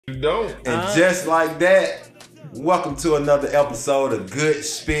You don't. And just like that, welcome to another episode of Good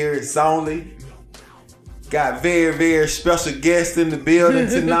Spirits Only. Got very, very special guests in the building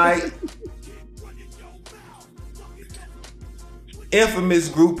tonight. Infamous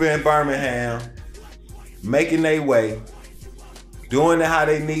group in Birmingham, making their way, doing it how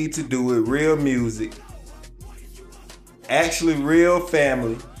they need to do it, real music, actually real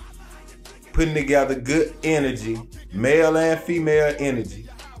family, putting together good energy, male and female energy.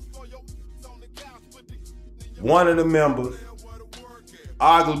 One of the members,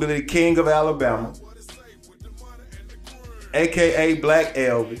 arguably the king of Alabama, aka Black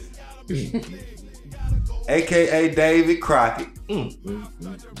Elvis, aka David Crockett,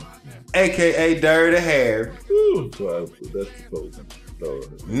 aka Dirty Harry,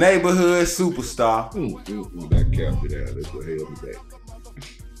 neighborhood superstar. That kept me down. That's what held me back.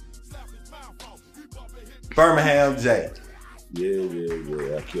 Birmingham Jay.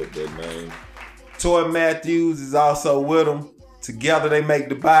 Yeah. I kept that name. Toy Matthews is also with them. Together they make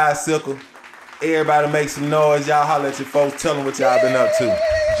the Bisycle. Everybody make some noise. Y'all holler at your folks. Tell them what y'all been up to.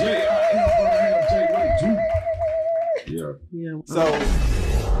 Yeah. So,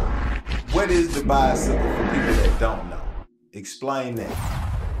 what is the Bisycle for people that don't know? Explain that.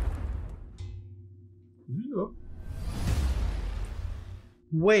 Yeah.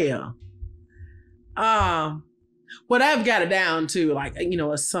 Well, what I've got it down to, like,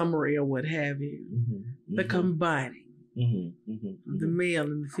 a summary or what have you, the combining the male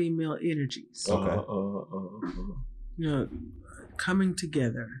and the female energies. Okay. Coming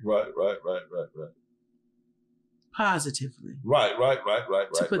together. Right. Positively. Right.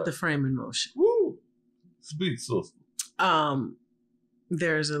 To put the frame in motion. Woo! Speak, sister.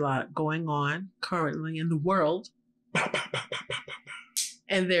 There's a lot going on currently in the world.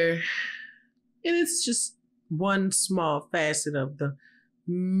 And it's just one small facet of the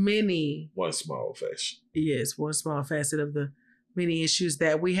many. One small facet. Yes, one small facet of the many issues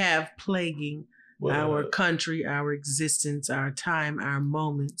that we have plaguing our country, our existence, our time, our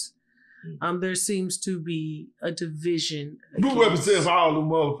moments. There seems to be a division. Who represents all the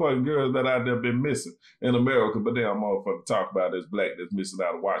motherfucking girls that out there been missing in America, but they don't motherfucking talk about as black that's missing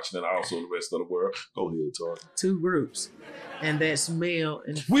out of watching and also the rest of the world. Go ahead, Todd. Two groups. And that's male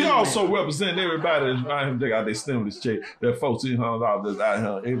and we female. also represent everybody that's out here. They got their stimulus check. That $1,400 that's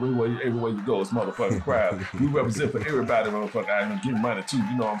out here everywhere you go. It's motherfucking crowd. We represent for everybody motherfucking out here getting money too.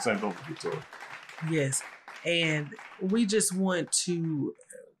 You know what I'm saying? Don't forget to. Yes. And we just want to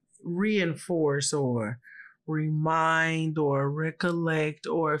reinforce or remind or recollect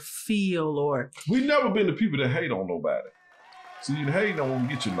or feel or... We never been the people that hate on nobody. So you hate don't want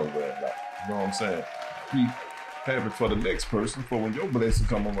to get you nowhere. Like, you know what I'm saying? Be happy for the next person, for when your blessing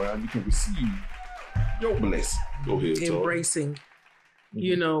come around, you can receive your blessing. Go ahead, embracing,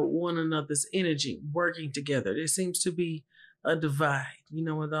 one another's energy, working together. There seems to be a divide,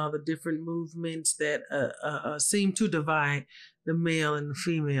 with all the different movements that seem to divide the male and the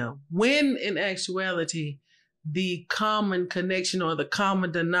female. When in actuality, the common connection or the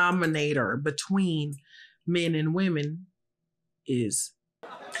common denominator between men and women is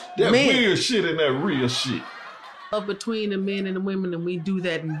that men. weird shit and that real shit. Between the men and the women, and we do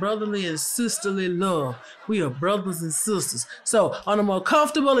that in brotherly and sisterly love. We are brothers and sisters. So on a more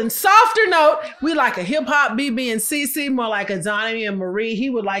comfortable and softer note, we like a hip-hop BB and CC, more like a Johnny and Marie. He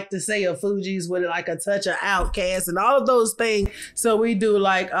would like to say a Fugees with like a touch of Outkast and all of those things. So we do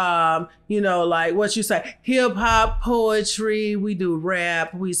like, like what you say, hip-hop, poetry, we do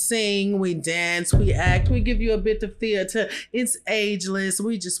rap, we sing, we dance, we act, we give you a bit of theater. It's ageless.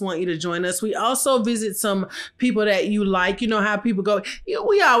 We just want you to join us. We also visit some people that you like. You know how people go,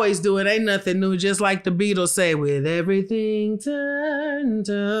 we always do it. Ain't nothing new. Just like the Beatles say, with everything turn.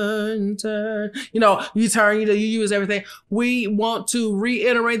 You turn, you use everything. We want to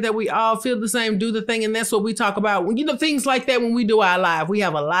reiterate that we all feel the same, do the thing. And that's what we talk about. Things like that when we do our live. We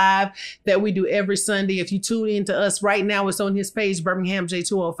have a live that we do every Sunday. If you tune in to us right now, it's on his page, Birmingham Jay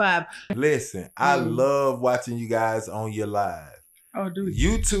 205. Listen, I love watching you guys on your live. Oh, dude.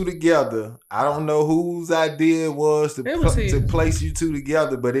 You two together, I don't know whose idea it was to place you two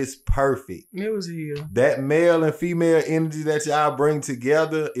together, but it's perfect. It was you. That male and female energy that y'all bring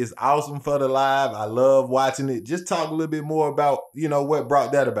together is awesome for the live. I love watching it. Just talk a little bit more about, what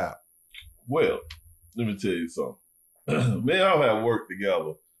brought that about. Well, let me tell you something. Me and I have worked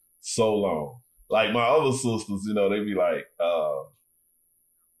together so long. Like my other sisters, they be like,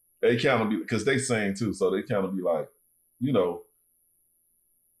 they kind of be, because they sing too, so they kind of be like,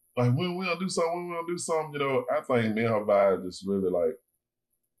 like when we gonna do something, I think me and her vibe just really like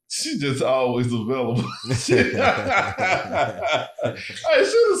She just always available. Hey, she the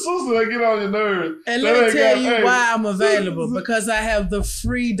sister that get on your nerves. And let me tell you why I'm available. Because I have the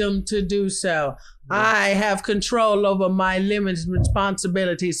freedom to do so. I have control over my limited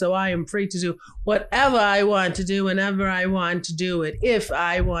responsibility, so I am free to do whatever I want to do whenever I want to do it, if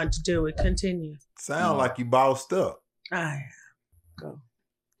I want to do it. Continue. Sound like you bossed up. I go.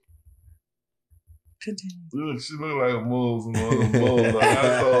 Continue. Look, she look like a Muslim. I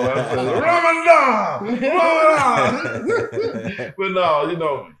said, Ramadan! But no, you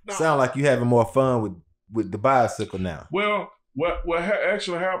know. No. Sound like you having more fun with the bicycle now. Well, what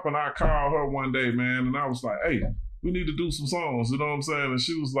actually happened, I called her one day, man, and I was like, hey, we need to do some songs, you know what I'm saying? And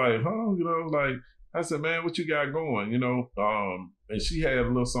she was like, huh? You know, like, I said, man, what you got going, you know? And she had a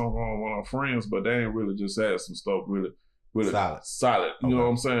little song on with her friends, but they ain't really just had some stuff really solid. You know what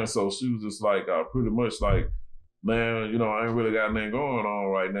I'm saying? So she was just like, pretty much like, man, you know, I ain't really got nothing going on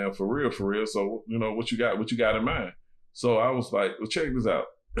right now for real. So, you know, what you got in mind? So I was like, well, check this out.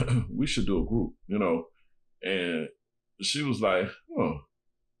 We should do a group, you know? And she was like, oh,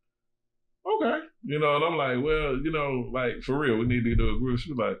 okay. You know, and I'm like, well, you know, like, for real, we need to do a group.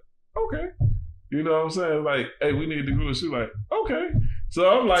 She was like, okay. You know what I'm saying? Like, hey, we need to do it. She was like, okay. So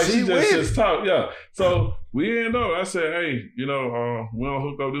I'm like, she just talk, yeah. So we end up, I said, hey, you know, we gonna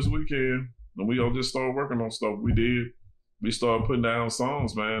hook up this weekend and we gonna just start working on stuff. We did. We started putting down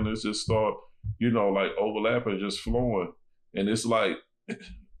songs, man. It's just start, you know, like overlapping, just flowing. And it's like,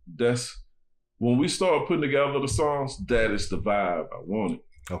 that's, when we start putting together the songs, that is the vibe I wanted.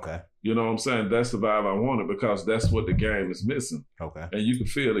 Okay. You know what I'm saying? That's the vibe I wanted because that's what the game is missing. Okay. And you can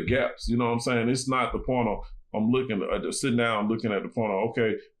feel the gaps. You know what I'm saying? It's not the point of, I'm looking at sitting down looking at the point of,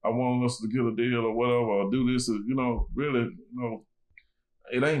 okay, I want us to get a deal or whatever, or do this, or, you know, really, you know,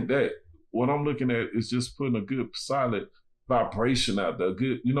 it ain't that. What I'm looking at is just putting a good, solid vibration out there.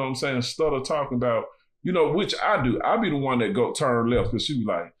 Good, you know what I'm saying? Instead of talking about, you know, which I do. I be the one that go turn left because she was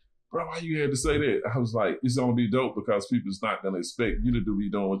like, bro, why you had to say that? I was like, it's gonna be dope because people's not gonna expect you to be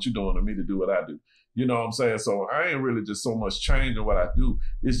doing what you're doing and me to do what I do. You know what I'm saying? So I ain't really just so much changing what I do.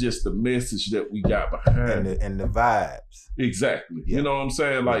 It's just the message that we got behind and the vibes. Exactly. Yeah. You know what I'm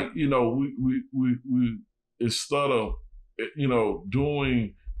saying? Like, you know, we instead of, you know,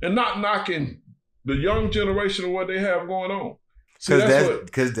 doing and not knocking the young generation of what they have going on.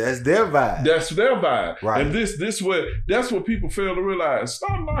 Because that's their vibe. That's their vibe. Right. And that's what people fail to realize.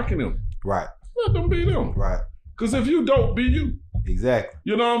 Stop knocking them. Right. Let them be them. Right. Because if you don't, be you. Exactly.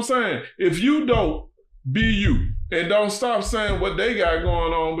 You know what I'm saying? If you don't, be you. And don't stop saying what they got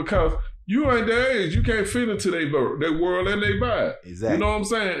going on because you ain't their age. You can't fit into their world and their vibe. Exactly. You know what I'm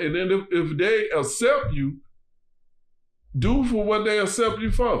saying? And then if they accept you, do for what they accept you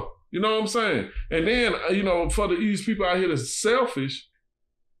for. You know what I'm saying? And then, you know, for these people out here that's selfish,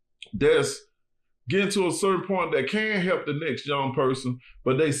 that's getting to a certain point that can help the next young person,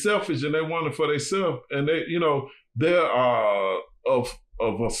 but they selfish and they want it for themselves. And they, you know, they're of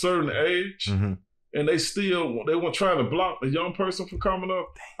a certain age, mm-hmm. and they want trying to block the young person from coming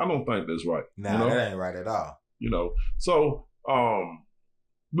up. I don't think that's right. Nah, you know? That ain't right at all. You know, so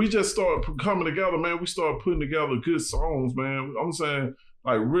we just started coming together, man. We started putting together good songs, man. I'm saying,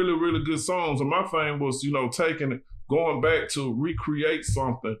 like, really, really good songs. And my thing was, you know, going back to recreate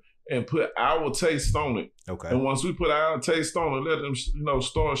something and put our taste on it. Okay. And once we put our taste on it, let them, you know,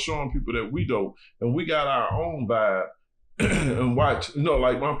 start showing people that we dope. And we got our own vibe. And watch, you know,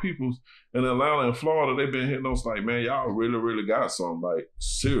 like my peoples in Atlanta and Florida, they've been hitting us like, man, y'all really, really got something. Like,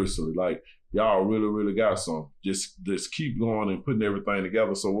 seriously, like, y'all really, really got something. Just keep going and putting everything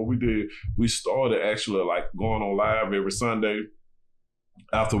together. So what we did, we started actually like going on live every Sunday.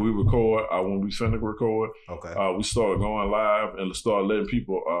 After we record, when we finish record, okay. We started going live and started letting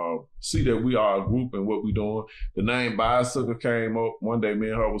people see that we are a group and what we're doing. The name Bisycle came up. One day me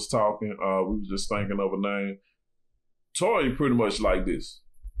and her was talking. We was just thinking of a name. Toya pretty much like this.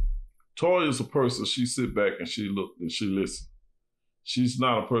 Toya is a person, she sit back and she look and she listen. She's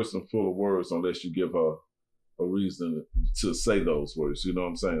not a person full of words unless you give her a reason to say those words. You know what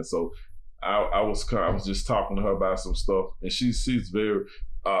I'm saying? So I was just talking to her about some stuff, and she's very.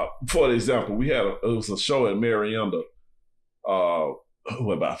 For example, it was a show at Marietta,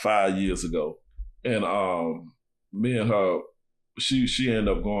 about 5 years ago, and me and her, she ended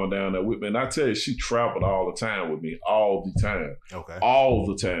up going down there with me, and I tell you, she traveled all the time with me, all the time, all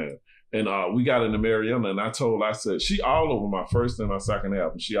the time. And we got into Marietta, and I said, she all over my first and my second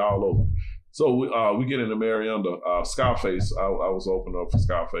album, she all over. So we get into Marietta, Scarface. I was opening up for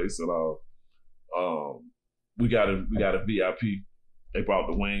Scarface, and we got a VIP. They brought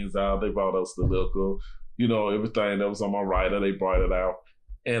the wings out. They brought us the liquor. You know, everything that was on my rider, they brought it out.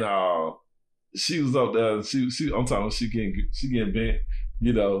 And she was up there, and I'm talking, she getting bent,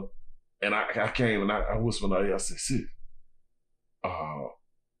 you know. And I came and I whispered in her ear, I said, sis, I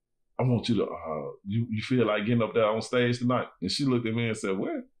want you to, you feel like getting up there on stage tonight? And she looked at me and said,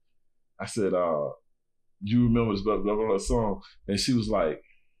 what? I said, you remember this blah, blah, blah, song? And she was like,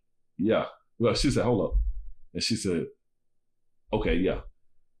 yeah. Well, she said, hold up. And she said, okay, yeah.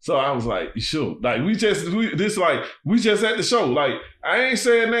 So I was like, you sure? Like, we just at the show. Like, I ain't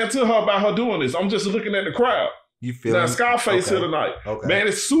saying that to her about her doing this. I'm just looking at the crowd. You feel now Scarface here tonight. Okay. Man,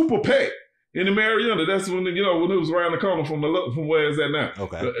 it's super packed in the Marietta. That's when when it was around the corner from where it's at now.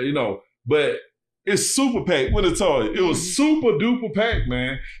 Okay. You know, but it's super packed. What I told you, it was super duper packed,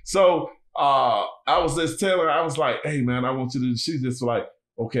 man. So I was just telling her, I was like, hey man, I want you to. She just like,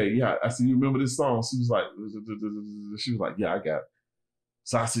 okay, yeah. I said, you remember this song? She was like, yeah, I got it.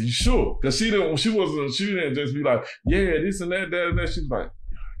 So I said, you sure? Because she didn't just be like, yeah, this and that, that and that. She was like,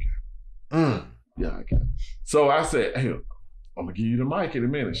 yeah, I got it. Yeah, I got it. So I said, hey, I'm gonna give you the mic in a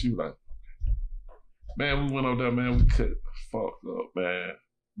minute. She was like, man, we went over there, man, we cut fuck up, man.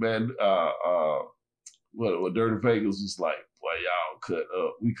 Man, what Dirty Vegas was like, boy, y'all cut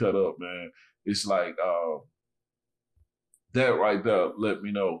up. We cut up, man. It's like that right there let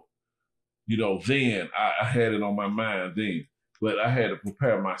me know, you know, then I had it on my mind then. But I had to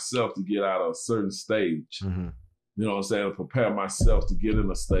prepare myself to get out of a certain stage. Mm-hmm. You know what I'm saying? To prepare myself to get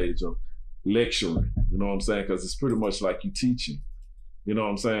in a stage of lecturing. You know what I'm saying? Because it's pretty much like you teaching. You know what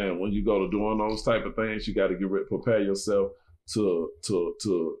I'm saying? When you go to doing those type of things, you got to prepare yourself to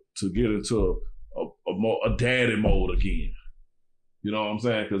get into a daddy mode again. You know what I'm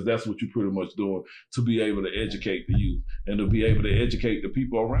saying? Because that's what you're pretty much doing to be able to educate the youth and to be able to educate the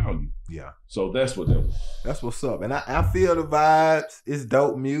people around you. Yeah. So that's what that was. That's what's up. And I feel the vibes. It's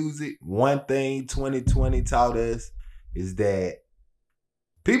dope music. One thing 2020 taught us is that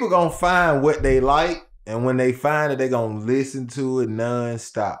people gonna find what they like, and when they find it, they gonna listen to it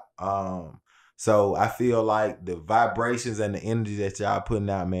nonstop. So I feel like the vibrations and the energy that y'all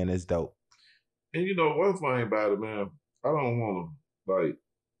putting out, man, is dope. And you know, one thing about it, man, I don't want to, like,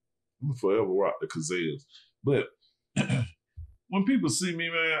 I'm forever rock the Kazales. But when people see me,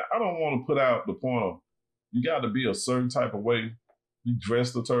 man, I don't want to put out the point of, you got to be a certain type of way, be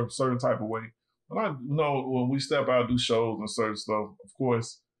dressed a certain type of way. But I know when we step out, do shows and certain stuff, of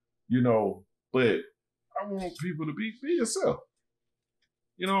course, you know, but I want people to be yourself.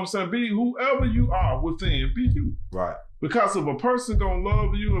 You know what I'm saying? Be whoever you are within, be you. Right. Because if a person gonna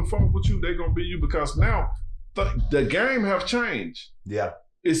love you and fuck with you, they gonna be you. Because now the game have changed. Yeah.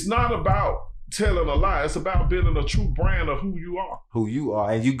 It's not about telling a lie. It's about building a true brand of who you are. Who you are,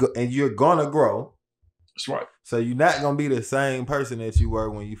 and you're gonna grow. That's right. So you're not gonna be the same person that you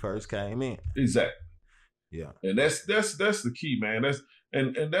were when you first came in. Exactly. Yeah. And that's the key, man. That's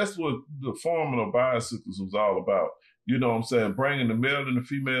what the forming of Bisycles was all about. You know what I'm saying? Bringing the male and the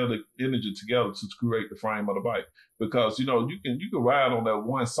female energy together to create the frame of the bike. Because, you know, you can ride on that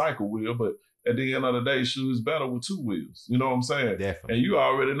one cycle wheel, but at the end of the day, shoes better with two wheels. You know what I'm saying? Definitely. And you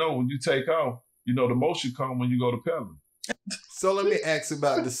already know when you take off, you know, the motion come when you go to pedaling. So let me ask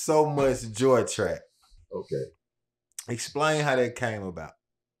about the So Much Joy track. Okay. Explain how that came about.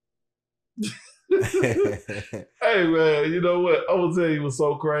 Hey, man, you know what? I will tell you, it was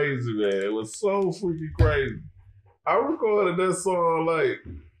so crazy, man. It was so freaking crazy. I recorded that song like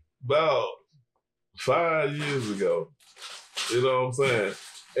about 5 years ago. You know what I'm saying?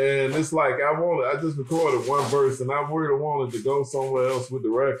 And it's like I just recorded one verse, and I really wanted to go somewhere else with the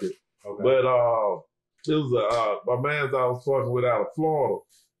record. Okay. But it was my man's I was fucking with out of Florida,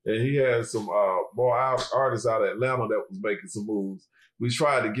 and he had some more artists out of Atlanta that was making some moves. We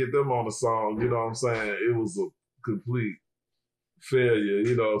tried to get them on the song. You know what I'm saying? It was a complete failure.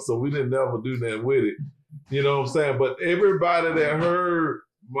 You know, so we didn't never do that with it. You know what I'm saying? But everybody that heard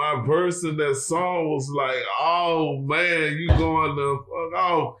my verse in that song was like, oh man, you going to fuck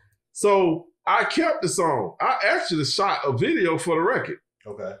off. So I kept the song. I actually shot a video for the record.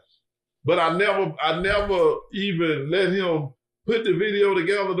 Okay. But I never even let him put the video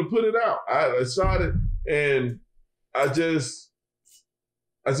together to put it out. I shot it, and I just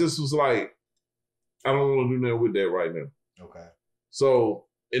was like, I don't want to do nothing with that right now. Okay. So,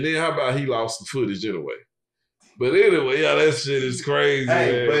 and then how about he lost the footage anyway? But anyway, yeah, that shit is crazy.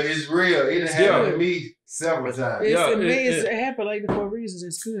 Hey, man. but it's real. It happened to me several times. It happened like for reasons.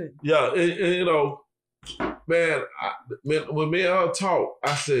 It's good. Yeah, and you know, man, when me and her talked,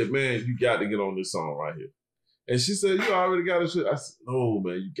 I said, man, you got to get on this song right here. And she said, you already got this shit. I said, no,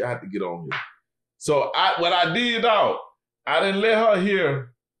 man, you got to get on here. So what I did, I didn't let her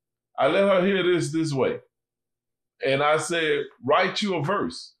hear. I let her hear this way. And I said, write you a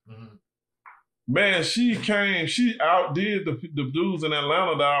verse. Mm-hmm. Man, she outdid the dudes in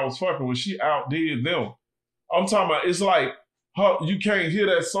Atlanta that I was fucking with. She outdid them. I'm talking about, it's like, you can't hear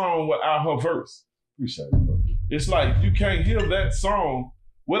that song without her verse. Appreciate it, bro. It's like, you can't hear that song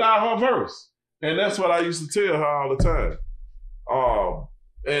without her verse. And that's what I used to tell her all the time.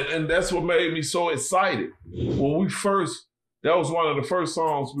 And that's what made me so excited. When that was one of the first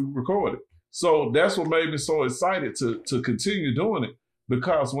songs we recorded. So that's what made me so excited to continue doing it.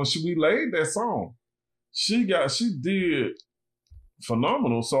 Because when we laid that song, she did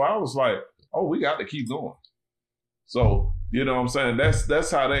phenomenal. So I was like, oh, we got to keep going. So, you know what I'm saying?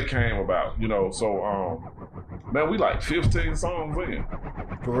 That's how that came about, you know. So, man, we like 15 songs in.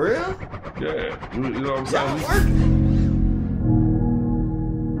 For real? Yeah. You know what I'm saying? Y'all working.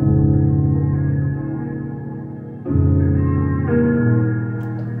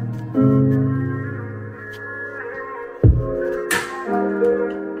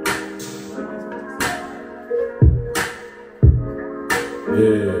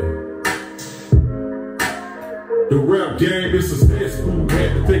 The rap game is a success move.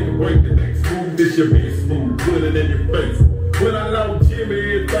 Had to take a break, the next move is your best move. Put it in your face. When I lost Jimmy,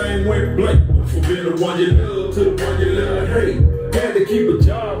 everything went blank. From being the one you love to the one you love hate. Had to keep a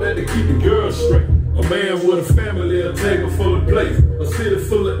job, had to keep the girl straight. A man with a family, a table full of plates. A city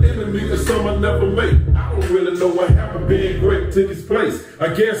full of enemies and some I never made. I don't really know what happened, being great took his place.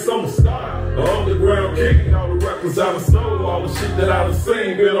 I guess I'm a star, an underground king. All the rappers I done sold, all the shit that I done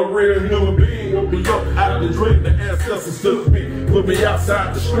seen. Been a real human being, woke me up out of the dream. The ancestors took me, put me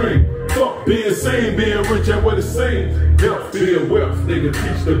outside the stream. Fuck being seen, being rich at what it seems. Health, being wealth, nigga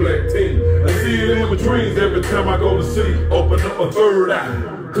teach the black team. I see it in my dreams every time I go to sleep. Open up my third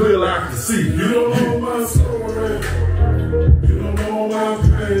eye. Clear I can see. You don't know my story. You don't know my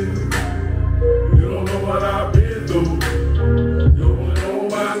pain. You don't know what I've been through. You don't know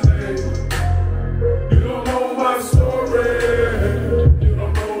my name. You don't know my story. You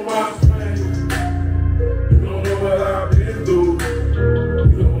don't know my pain. You don't know what I've been through.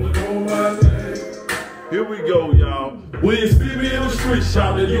 You don't know my name. Here we go, y'all. When you see me in the street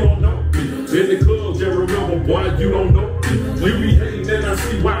shouting, you don't know me. In the club, just remember, boy, you don't know me. When we hating, then I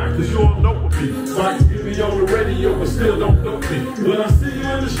see why, cause you don't know me. Why you hear me on the radio, but still don't know me. When I see you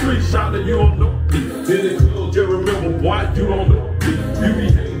in the street shouting, you don't know me. In the club, just remember, boy, you don't know me. You be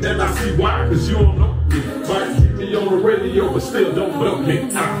hating, then I see why, cause you don't know me. Why you hear me on the radio, but still don't know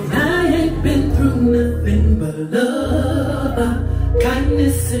me. I ain't been through nothing but love,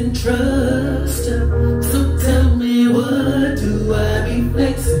 kindness and trust. So tell me, what do I be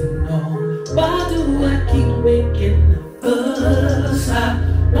flexing on? Why do I keep making a fuss? I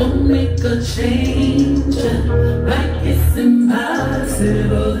won't make a change, like it's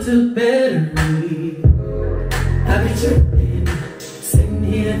impossible to better me. I be tripping, sitting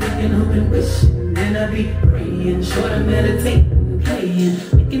here thinking, hoping, wishing, and I be praying, short of meditating, playing,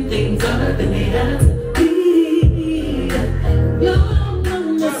 making things harder than they had to be. You don't know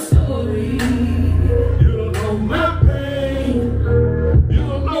my story. You don't know my pain. You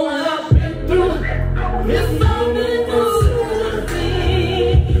don't know what I've been through. If I've been through nothing.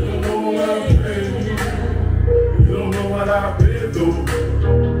 You don't know my pain. You don't know what I've been through.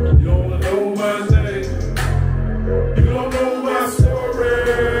 You don't know my name. You don't know my story.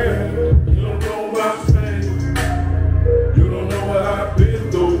 You don't know my pain. You don't know what I've been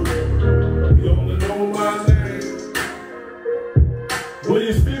through. You don't know my name. When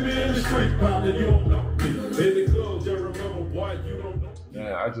you see me in the street, partner, you don't know me. In the club, just remember, boy, you don't know me.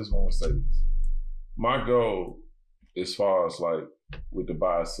 Man, I just want to say this. My goal, as far as like with the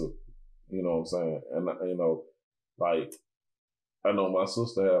bicycle, you know what I'm saying? And, you know, like, I know my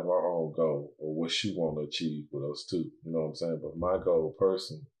sister have her own goal or what she want to achieve with us too, you know what I'm saying? But my goal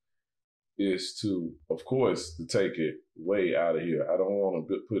personally is to, of course, to take it way out of here. I don't want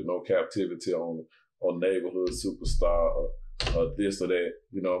to put no captivity on neighborhood superstar or this or that,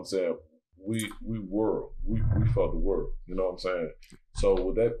 you know what I'm saying? We for the world, you know what I'm saying? So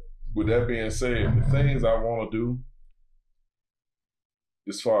with that being said, the things I want to do,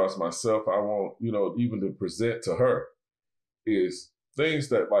 as far as myself, I want, you know, even to present to her is things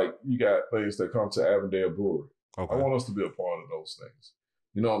that, like, you got things that come to Avondale Brewery. Okay. I want us to be a part of those things.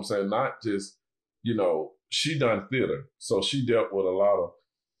 You know what I'm saying? Not just, you know, she done theater, so she dealt with a lot of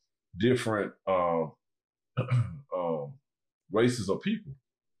different races of people.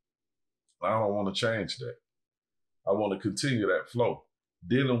 I don't want to change that. I want to continue that flow,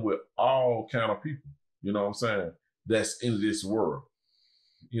 dealing with all kind of people, you know what I'm saying, that's in this world.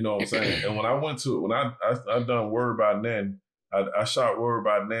 You know what I'm saying? And when I went to it, when I done Word by Nan, I shot Word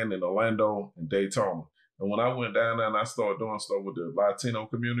by Nan in Orlando and Daytona. And when I went down there and I started doing stuff with the Latino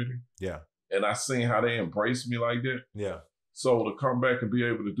community, and I seen how they embraced me like that. So to come back and be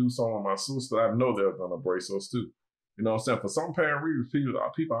able to do something with my sister, I know they're gonna embrace us too. You know what I'm saying? For some parent readers,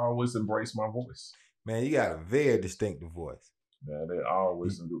 people always embrace my voice. Man, you got a very distinctive voice. Man, they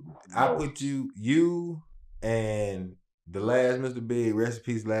always do. I put you and the last Mr. Big, rest in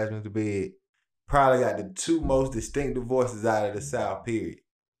peace, last Mr. Big, probably got the two most distinctive voices out of the South, period.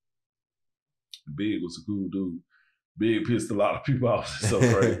 Big was a cool dude. Big pissed a lot of people off. So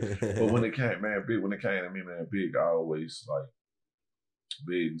crazy. But when it came to me, man, Big always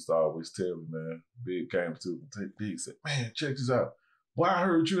Big used to always tell me, man. Big came to Big said, man, check this out. Boy, I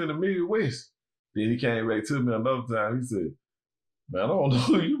heard you in the Midwest. Then he came back to me another time. He said, man, I don't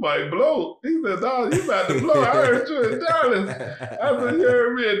know, you might blow. He said, dog, you about to blow. I heard you in Dallas. I said, you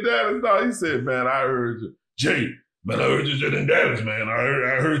heard me in Dallas? No, he said, man, I heard you. Jay, man, I heard you in Dallas, man. I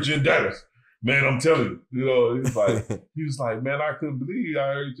heard you in Dallas. Man, I'm telling you, he was like, man, I couldn't believe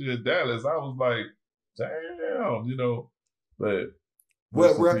I heard you in Dallas. I was like, damn, but.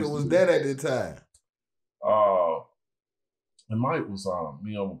 What record was that at the time? And Mike was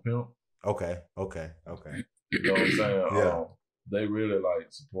Me on the Pimp. Okay. You know what I'm saying? Yeah. They really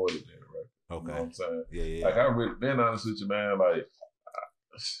supported that record. Okay. You know what I'm saying? Yeah. Like I really been honest with you, man.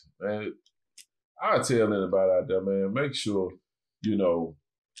 Man, I tell anybody out there, man, make sure,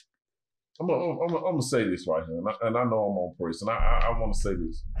 I'm gonna say this right here, and I know I'm on person. I want to say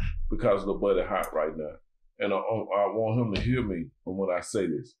this because the buddy hot right now, and I want him to hear me when I say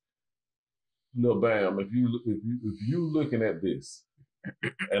this. Lil Bam, if you looking at this,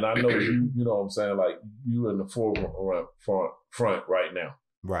 and I know you know what I'm saying, like you in the front right now,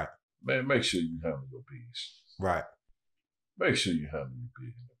 right? Man, make sure you handle your business, right? Make sure you handle your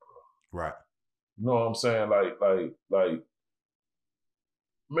business, bro, right? You know what I'm saying, like.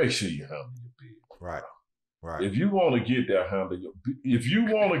 Make sure you handle your business. Right. Right. If you want to get there, handle your if you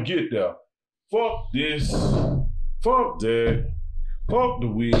want to get there, fuck this, fuck that, fuck the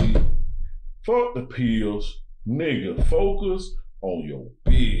weed, fuck the pills. Nigga, focus on your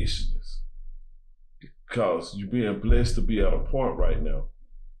business. Because you're being blessed to be at a point right now.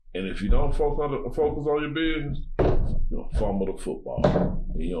 And if you don't focus on your business, you'll fumble the football.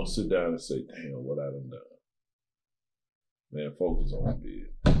 And you don't sit down and say, damn, what I done done. Man, focus on your business.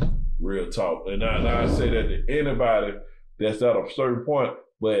 Real talk. And I say that to anybody that's at a certain point,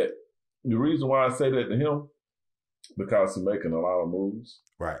 but the reason why I say that to him, because he's making a lot of moves.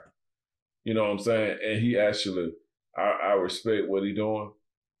 Right. You know what I'm saying? And he actually, I respect what he's doing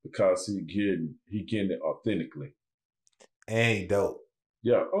because he getting it authentically. And he dope.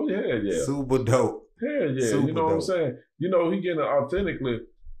 Yeah. Oh, yeah. Super dope. Yeah. Super you know dope. What I'm saying? He getting it authentically.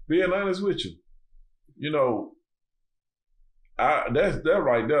 Being honest with you, that's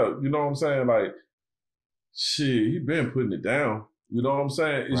right there. You know what I'm saying? Like, shit, he been putting it down. You know what I'm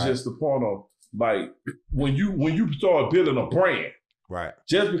saying? It's just the point of like when you start building a brand, right?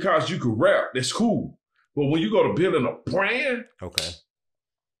 Just because you can rap, that's cool. But when you go to building a brand, okay,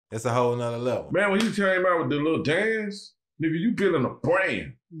 that's a whole nother level. Man, when you came out with the little dance, nigga, you building a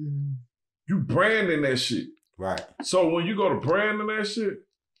brand. Mm-hmm. You branding that shit. Right. So when you go to branding that shit,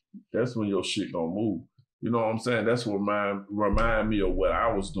 that's when your shit gonna move. You know what I'm saying? That's what remind me of what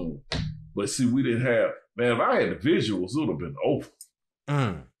I was doing. But see, we didn't have, man, if I had the visuals, it would have been over.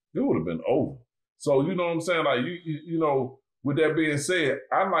 It would have been over. So, you know what I'm saying? Like, you know, with that being said,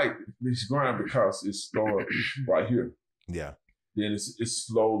 I like this grind because it started right here. Yeah. Then it's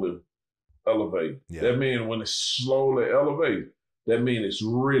slowly elevating. Yeah. That means when it's slowly elevating, that means it's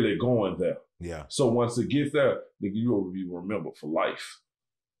really going there. Yeah. So once it gets there, nigga, you'll be remembered for life.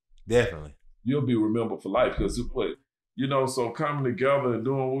 Definitely. You'll be remembered for life because so coming together and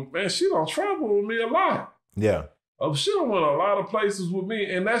doing, man, she done travel with me a lot. Yeah. She done went a lot of places with me,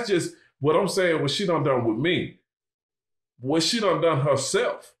 and that's just what I'm saying, what she done with me. What she done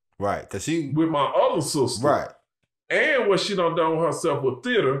herself. Right, because with my other sister. Right. And what she done with herself with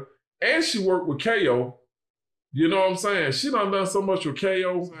theater, and she worked with KO. You know what I'm saying? She done so much with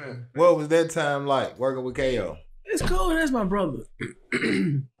KO. What was that time like, working with KO? It's cool, that's my brother.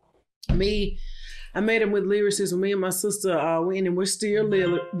 I made him with Lyrisis. Me and my sister went, and we're still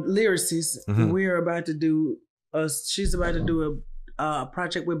Lyrisis. Mm-hmm. We're about to do she's about to do a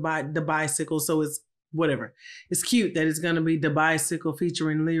project with the Bisycle. So it's whatever. It's cute that it's going to be the Bisycle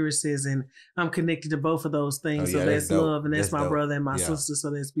featuring Lyrisis, and I'm connected to both of those things. So that's love, and that's my brother and my sister. So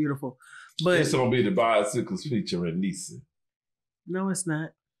that's beautiful. But it's going to be the Bicycles featuring Nisa. No, it's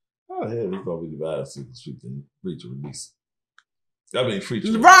not. Oh, yeah, it's going to be the Bicycles featuring Nisa. I mean,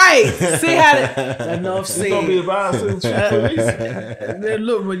 featuring. Right. See how that enough It's gonna be a said. bicycle featuring. Then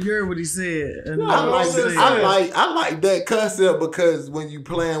look, what you heard what he said. I like that concept because when you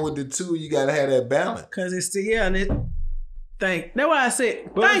playing with the two, you gotta have that balance. Cause it's still and it. That's why I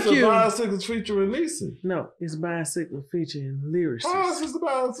said But thank it's you. a bicycles featuring Lisa. No, it's Bisycle featuring Lyrisis. How is this the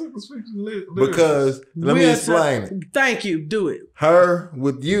bicycles featuring Lisa? Because let me explain it. Thank you. Do it. Her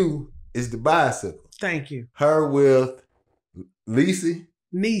with you is the bicycle. Thank you. Her with Lisa.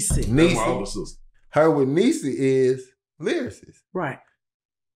 Niecy. That's my older sister. Her with Nisi is Lyrisis. Right.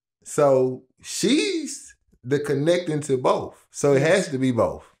 So she's the connecting to both. So it has to be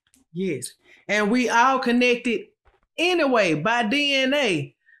both. Yes. And we all connected anyway by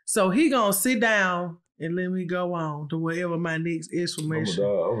DNA. So he gonna sit down and let me go on to wherever my next information.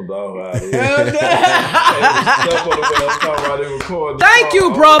 I'm a dog out here. Thank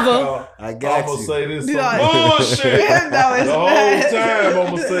you, brother. I got I'm gonna you. say this Yeah. some bullshit. No, it's The whole not. time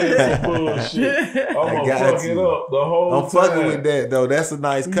I'm gonna say some bullshit. I'm I gonna got fuck you. it up the whole I'm time. fucking with that though. That's a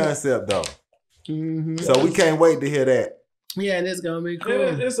nice concept though. Mm-hmm. So we can't wait to hear that. Yeah, and it's gonna be cool.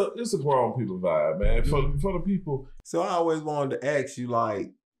 Yeah, it's a grown people vibe, man. For the people. So I always wanted to ask you,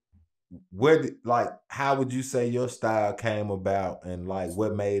 like, how would you say your style came about, and like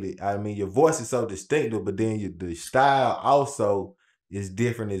what made it? I mean, your voice is so distinctive, but then the style also is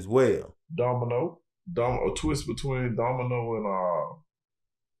different as well. Domino, a twist between Domino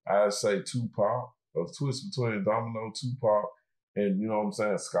and I'd say Tupac. A twist between Domino, Tupac, and you know what I'm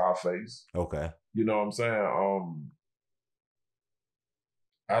saying, Scarface. Okay. You know what I'm saying?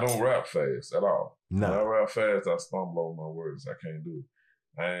 I don't rap fast at all. No. When I rap fast, I stumble over my words. I can't do it.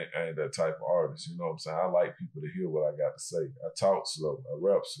 I ain't that type of artist. You know what I'm saying? I like people to hear what I got to say. I talk slow. I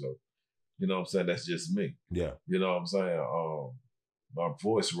rap slow. You know what I'm saying? That's just me. Yeah. You know what I'm saying? My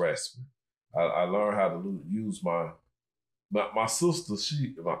voice raspy. I learned how to use my sister.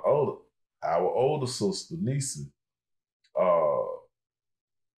 Our older sister, Nisa.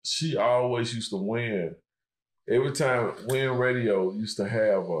 She always used to win. Every time Win Radio used to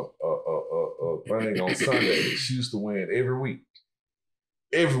have a thing on Sunday, she used to win every week.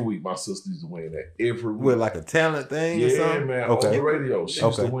 Every week, my sister used to win that. Every week. With like a talent thing or Yeah, something? man. Okay. On the radio, she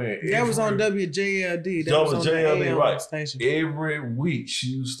used to win. That was on every- WJLD. That was on the WJLD, AM right. station. Every week, she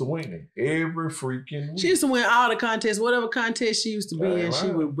used to win. Every freaking week. She used to win all the contests. Whatever contest she used to be in, Damn she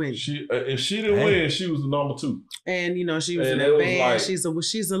right. would win. If she didn't Damn. win, she was the number 2. And you know, she was And in it a was band. like-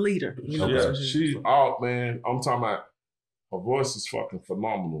 she's a leader. You know, Yeah, so she's out, man. I'm talking about her voice is fucking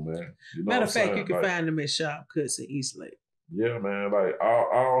phenomenal, man. You know Matter what of fact, I'm you can saying? find them at Shop Cuts in East Lake. Yeah, man. Like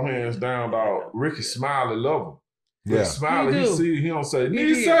all hands down, dog. Ricky Smiley love him. Yeah. Ricky Smiley, He do. he don't say He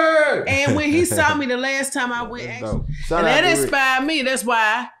Nisa. And when he saw me the last time I went, That's actually, dope. Shout and out that to Rick. inspired me. That's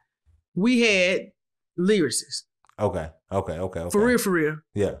why we had Lyrisis. Okay. For real.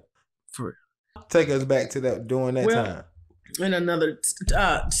 Yeah. For real. Take us back to that during that Well, time. In another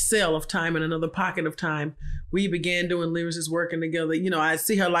cell of time, in another pocket of time, we began doing Lyrisis, working together. You know, I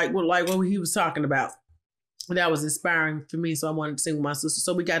see her like what he was talking about. That was inspiring for me, so I wanted to sing with my sister.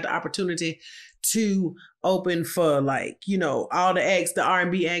 So we got the opportunity to open for, like, you know, all the acts, the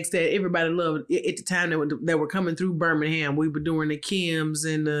R&B acts that everybody loved at the time that were coming through Birmingham. We were doing the Kims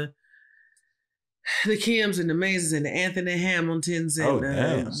and the Kims and the Mazes and the Anthony Hamiltons and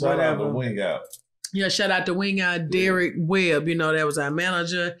damn. Shout out to whatever. Wing Out. Yeah, shout out to Wing Out Derek Webb. You know, that was our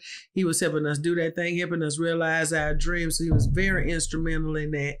manager. He was helping us do that thing, helping us realize our dreams. So he was very instrumental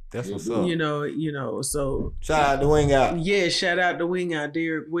in that. That's what's up. You know, so Shout out to Wing Out. yeah, shout out to Wing Out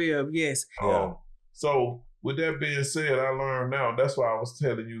Derek Webb. Yes. Yeah. So with that being said, I learned now. That's why I was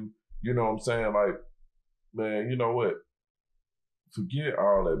telling you, you know what I'm saying? Like, man, you know what? Forget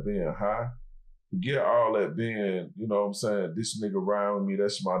all that being high. Forget all that being, you know what I'm saying, this nigga around me,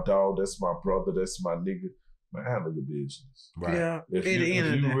 that's my dog, that's my brother, that's my nigga. Man, handle the business. Right. Yeah. If At the end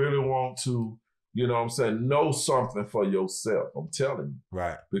of you the day. really want to, you know what I'm saying, know something for yourself. I'm telling you.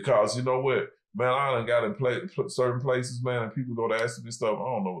 Right. Because you know what? Man, I done got in certain places, man, and people go to ask me stuff. I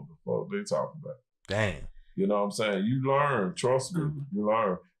don't know what the fuck they talking about. Damn. You know what I'm saying? You learn. Trust me. Mhm. You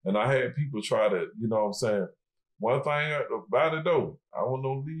learn. And I had people try to, you know what I'm saying? One thing about it, though, I want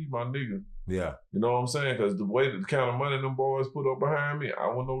no leave my nigga. Yeah. You know what I'm saying? Because the way the kind of money them boys put up behind me, I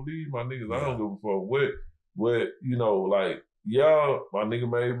want no leave my niggas. I don't give a fuck what, you know, like, yeah, my nigga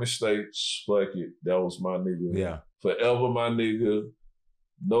made mistakes. Fuck it. That was my nigga. Yeah. Forever my nigga.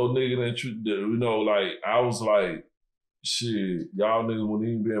 No nigga that you know, like, I was like, shit, y'all niggas wouldn't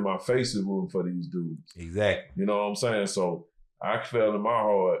even be in my face if it wasn't for these dudes. Exactly. You know what I'm saying? So I felt in my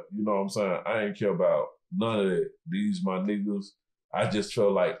heart, you know what I'm saying? I ain't care about none of that. These my niggas. I just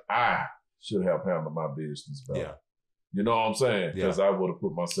felt like I should have handled my business better. Yeah. You know what I'm saying? Yeah. Because I would have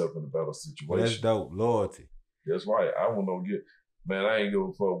put myself in a better situation. Well, that's dope. Loyalty. That's right. I wouldn't know man, I ain't give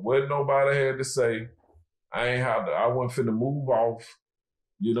a fuck what nobody had to say. I wasn't finna move off.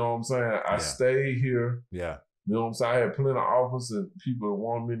 You know what I'm saying? I stayed here. Yeah. You know what I'm saying? I had plenty of offers and people that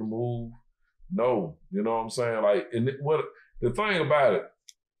wanted me to move. No. You know what I'm saying? Like, and the thing about it,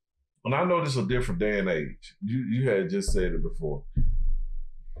 and I know this is a different day and age. You had just said it before.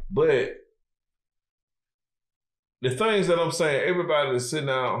 But the things that I'm saying, everybody that's sitting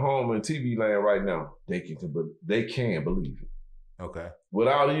out home in TV land right now, they can believe it. Okay.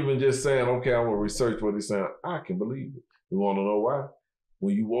 Without even just saying, okay, I'm going to research what he's saying, I can believe it. You want to know why?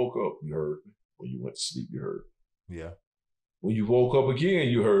 When you woke up, you heard me. When you went to sleep, you heard me. Yeah. When you woke up again,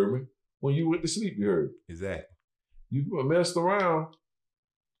 you heard me. When you went to sleep, you heard me. Exactly. You messed around.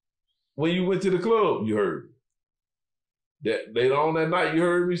 When you went to the club, you heard me. Later on that night, you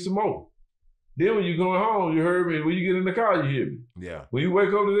heard me some more. Then when you going home, you heard me. When you get in the car, you hear me. Yeah. When you wake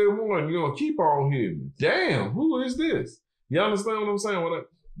up the next morning, you're going to keep on hearing me. Damn, who is this? You understand what I'm saying? When I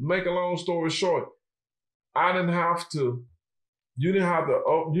make a long story short, you didn't have to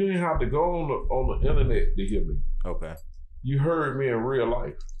go on the internet to hear me. Okay. You heard me in real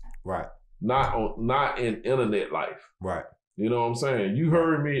life. Right. Not in internet life. Right. You know what I'm saying? You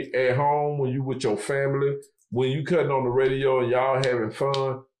heard me at home when you with your family, when you cutting on the radio and y'all having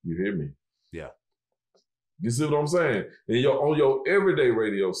fun, you hear me. Yeah. You see what I'm saying? And on your everyday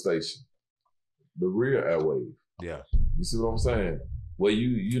radio station, the real airwave. Yeah. You see what I'm saying? Where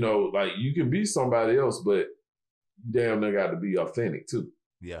you know, like you can be somebody else, but you damn near got to be authentic too.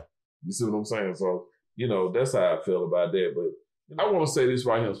 Yeah. You see what I'm saying? So, you know, that's how I feel about that. But I want to say this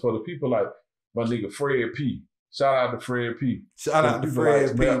right here for the people like my nigga Fred P. Shout out to Fred P. Shout out to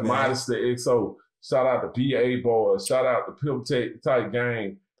Fred P. Modesty XO. Shout out to PA Boys. Shout out to Pimp Type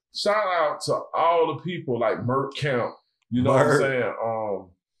Gang. Shout out to all the people like Merc Camp. You know what I'm saying?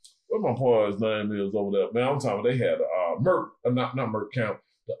 What my boy's name is over there? Man, I'm talking. They had Merc, not Merc Camp.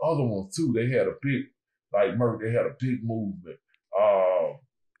 The other ones too. They had a big Merc. They had a big movement.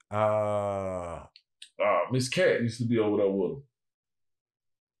 Miss Cat used to be over there with them.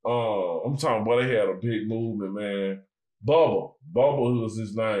 I'm talking about they had a big movement, man. Bubba was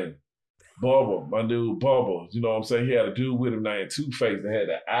his name. Bubba, my dude Bubba. You know what I'm saying? He had a dude with him named Two-Face that had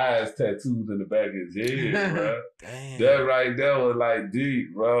the eyes tattoos in the back of his head, bro. Damn. That right there was like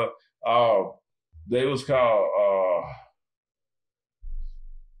deep, bro. They was called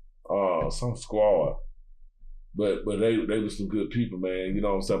some squad. But they was some good people, man. You know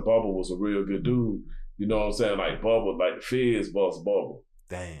what I'm saying? Bubba was a real good dude. You know what I'm saying? Like Bubba, like the Feds boss Bubba.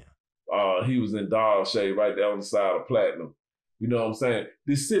 Damn. He was in Dog Shade right there on the side of Platinum. You know what I'm saying?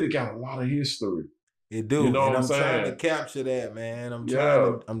 This city got a lot of history. It do. You know and what I'm I'm saying? trying to capture that, man.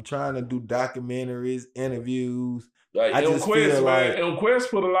 I'm trying to do documentaries, interviews. Like I just feel like Quest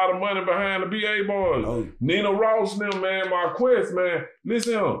put a lot of money behind the BA boys. Oh. Nina Ross and them, man, my Quest, man.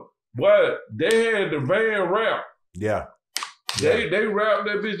 Listen to them. But they had the van rap. Yeah. They rapped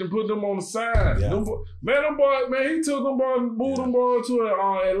that bitch and put them on the side. Yeah. Them boys, man, he took them boys, moved them boys to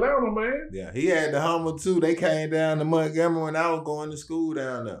Atlanta, man. Yeah, he had the Hummer too. They came down to Montgomery when I was going to school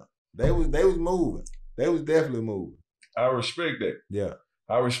down there. They was moving. They was definitely moving. I respect that. Yeah.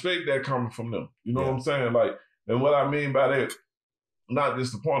 I respect that coming from them. You know what I'm saying? Like, and what I mean by that, not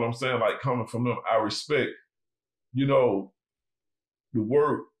just the point I'm saying, like coming from them, I respect, you know, the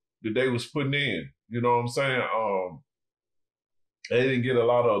work that they was putting in. You know what I'm saying? They didn't get a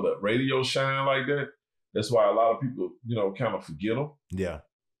lot of the radio shine like that. That's why a lot of people, you know, kind of forget them. Yeah.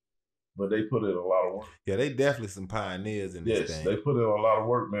 But they put in a lot of work. Yeah, they definitely some pioneers in this thing. Yes, they put in a lot of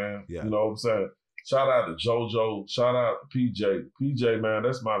work, man. Yeah. You know what I'm saying? Shout out to JoJo. Shout out to PJ. PJ, man,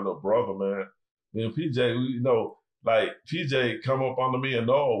 that's my little brother, man. And PJ, you know, like PJ come up under me in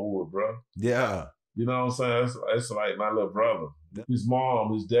Norwood, bro. Yeah. You know what I'm saying? That's like my little brother. His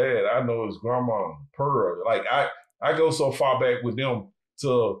mom, his dad, I know his grandma, Pearl. Like I go so far back with them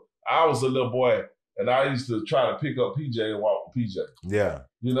till I was a little boy and I used to try to pick up PJ and walk with PJ. Yeah.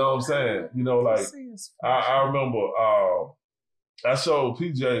 You know what I'm saying? You know, like I remember I showed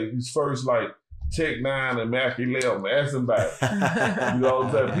PJ his first like Tech 9 and Mac 11, ask him about it. You know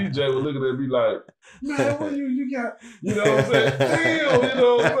what I'm saying? PJ was looking at me like, man, what you got? You know what I'm saying? Damn, you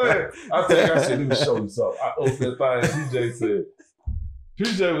know what I'm saying? I think I said, let me show you something. I opened that thing, PJ said,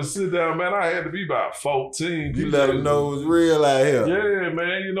 PJ would sit down, man, I had to be about 14. You PJ let him know it was real out here. Yeah,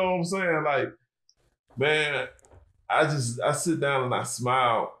 man, you know what I'm saying? Like, man, I sit down and I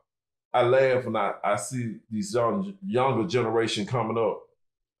smile. I laugh when I see these younger generation coming up.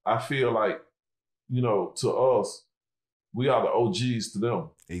 I feel like, you know, to us, we are the OGs to them.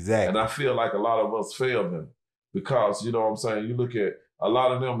 Exactly. And I feel like a lot of us failed them. because you know what I'm saying. You look at a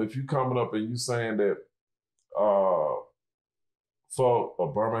lot of them. If you coming up and you saying that, fuck a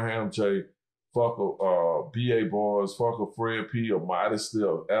Birmingham Jay, fuck a BA Boys, fuck a Fred P, or Modesty,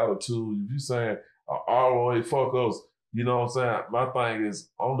 or Attitude. If you saying ROA, fuck us. You know what I'm saying? My thing is,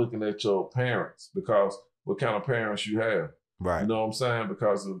 I'm looking at your parents, because what kind of parents you have. Right. You know what I'm saying?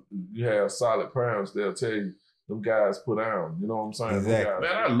 Because if you have solid parents, they'll tell you, them guys put on. You know what I'm saying? Exactly.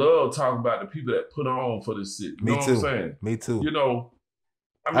 Man, I love talking about the people that put on for this shit. You know what I'm saying? Me too. You know,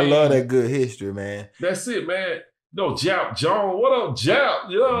 I love that good history, man. That's it, man. No, Jap John, what up, Jap?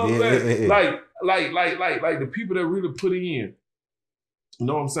 You know what I'm saying? Like the people that really put in. You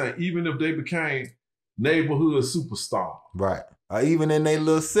know what I'm saying? Even if they became neighborhood superstar. Right. Or even in their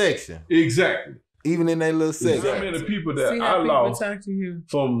little section. Exactly. Even in their little section. How many people that I lost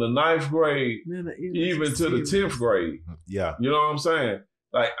from the 9th grade even to the 10th grade. Yeah. You know what I'm saying?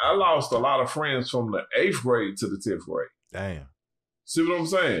 Like, I lost a lot of friends from the 8th grade to the 10th grade. Damn. See what I'm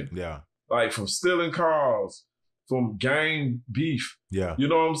saying? Yeah. Like, from stealing cars, from gang beef. Yeah. You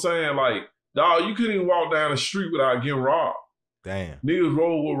know what I'm saying? Like, dog, you couldn't even walk down the street without getting robbed. Damn. Niggas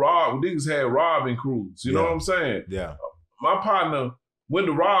rolled with rob. Niggas had robbing crews. You know what I'm saying? Yeah. My partner went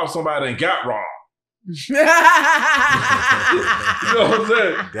to rob somebody and got robbed. You know what I'm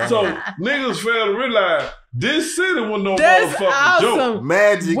saying? Damn. So niggas fail to realize this city was no motherfucking joke.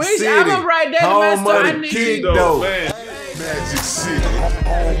 Magic City. I'm gonna write that home in my of the kick though. Magic City,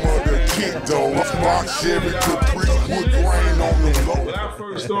 home of the kick though. Rock Chevy Capri, wood grain on the floor. When I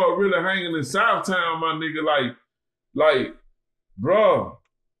first started really hanging in Southtown, my nigga, like, bruh,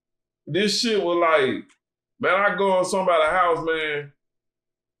 this shit was like, man, I go in somebody's house, man,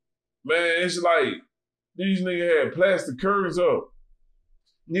 it's like, these niggas had plastic curtains up.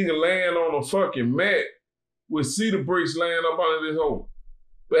 Nigga laying on a fucking mat with cedar bricks laying up under this hole.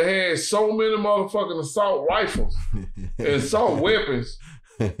 But had so many motherfucking assault rifles and assault weapons,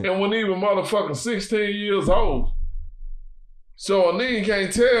 and when even motherfucking 16 years old. So a nigga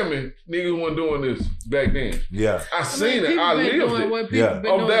can't tell me niggas wasn't doing this back then. Yeah. I seen it. I lived it. Yeah.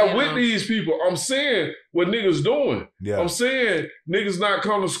 I'm there with these people. I'm seeing what niggas doing. Yeah. I'm seeing niggas not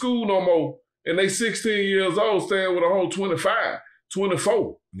come to school no more, and they 16 years old staying with a whole 25,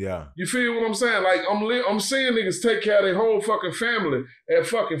 24. Yeah. You feel what I'm saying? Like, I'm seeing niggas take care of their whole fucking family at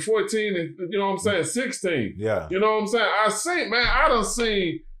fucking 14 and, you know what I'm saying, 16. Yeah. You know what I'm saying? I done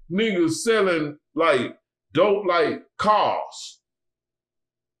seen niggas selling, like, dope, like, cars.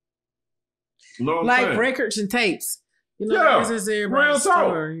 You know what I'm saying? Like records and tapes. You know, Yeah, this is real everybody's talk.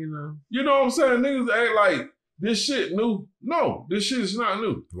 story, you know. You know what I'm saying? Niggas act like this shit new. No, this shit is not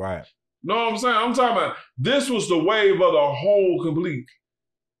new. Right. Know what I'm saying? I'm talking about this was the wave of the whole complete.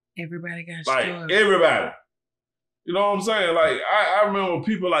 Everybody got Like, stories. everybody. You know what I'm saying? Like, I remember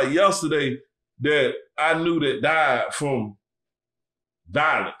people like yesterday that I knew that died from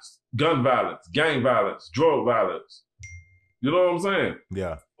violence, gun violence, gang violence, drug violence. You know what I'm saying?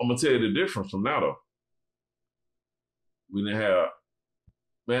 Yeah. I'm going to tell you the difference from now, though. We didn't have,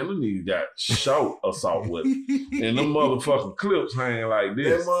 man, them niggas got short assault weapons. And them motherfucking clips hanging like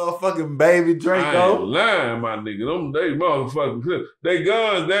this. That motherfucking baby I ain't Draco. lying, my nigga. They motherfucking clips. They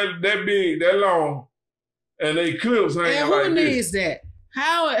guns that big, that long, and they clips hanging And like who this. needs that?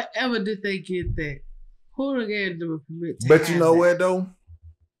 However did they get that? Who gave them a permit to But you have know that? what though?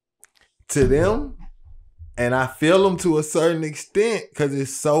 To them, and I feel them to a certain extent, because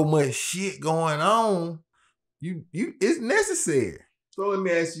there's so much shit going on. You it's necessary. So let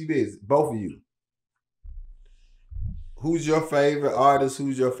me ask you this, both of you. Who's your favorite artist?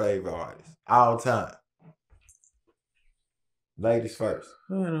 Who's your favorite artist? All time. Ladies first.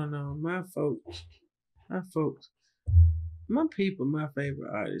 I don't know. My people, my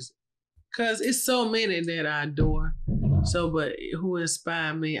favorite artists. Cause it's so many that I adore. So, but who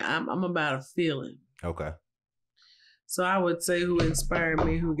inspired me? I'm about a feeling. Okay. So I would say who inspired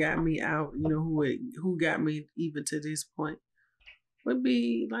me, who got me out, you know, who got me even to this point, would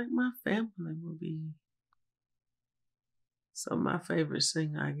be like my family would be. So my favorite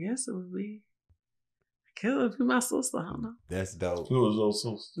singer, I guess it would be my sister. I don't know. That's dope. Who was your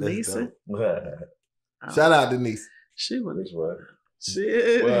sister? That's Lisa. dope. Shout out Denise. She was. That's right.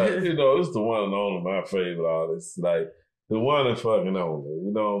 Shit. Well, you know, it's the one and only my favorite artist. Like, the one and fucking only.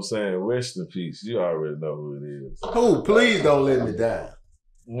 You know what I'm saying? Rest in peace. You already know who it is. Who? Please don't let me down.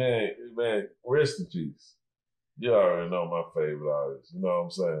 Man, rest in peace. You already know my favorite artist. You know what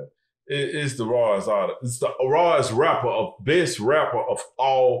I'm saying? It's the rawest artist. It's the rawest best rapper of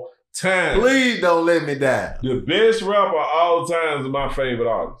all time. Please don't let me down. The best rapper of all time is my favorite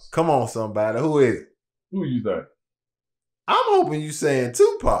artist. Come on, somebody. Who is it? Who you think? I'm hoping you saying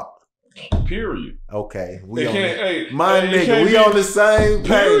Tupac. Period. Okay, we They on can't. the, Hey, my hey, it nigga, can't we be- on the same page.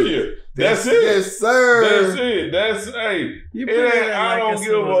 Period. That's it. Yes, sir. That's it. That's hey. You It put it ain't. I like don't it's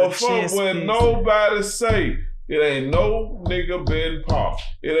give a a fuck chess what piece. nobody say. It ain't no nigga been pop.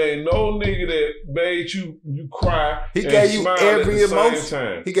 It ain't no nigga that made you cry. He and gave you smile every at the emotion. same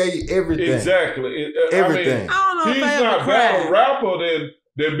time. He gave you everything. Exactly. Everything. I don't know He's if I ever not better cried. rapper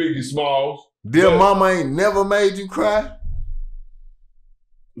than Biggie Smalls. Dear but mama ain't never made you cry.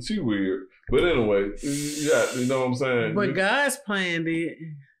 She weird. But anyway, yeah, you know what I'm saying? But God's plan did.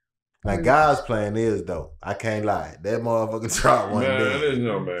 Now God's plan is though. I can't lie. That motherfucker dropped one Man, day. there's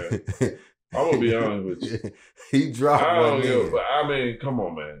no man. I'm gonna be honest with you. He dropped I one don't day. give. I mean, come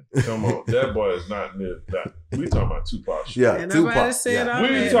on, man. Come on. That boy is not near that. We talking about Tupac shit. Yeah, And nobody Tupac. said Yeah. all We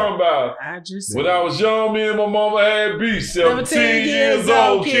that. talking about I just when I was young, me and my mama had beef. 17 17 years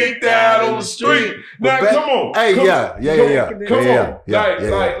old, kicked out on the street. Now, But back- come on. Hey, come, yeah. Come Yeah, on. yeah.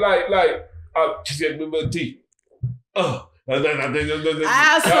 Like, she said, little teeth.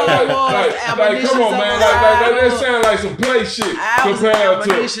 I saw Like, admonitions come on, of man. a That rival. sound like some play shit I was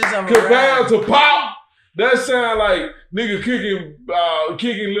admonitions of a compared rival. to pop. That sound like nigga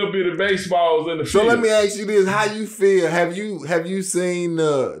kicking little bit of baseballs in the So field. let me ask you this: how you feel? Have you seen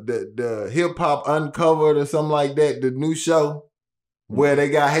the Hip Hop Uncovered or something like that? The new show where they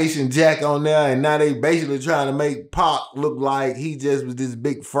got Haitian Jack on there, and now they basically trying to make Pac look like he just was this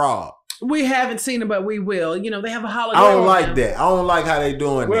big fraud. We haven't seen it, but we will. You know, they have a hologram. I don't of like him. that. I don't like how they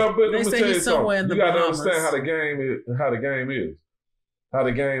doing Well, that. but They let me say tell you he's somewhere something. in the You got to Bahamas. understand how the game is. How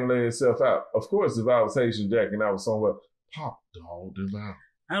the game lays itself out. Of course, if I was Haitian Jack and I was somewhere, Pop dogged him out.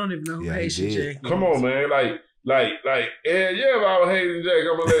 I don't even know who Yeah, he Haitian did. Jack Come on, man. Like, yeah, if I was Haitian Jack,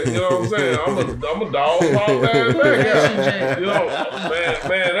 I'm gonna let, you know what I'm saying? I'm a dog Pop man back Haitian out. Jack. You know,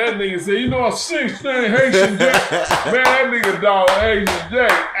 man, that nigga said, you know, a 6'9" Haitian Jack. Man, that nigga dog Haitian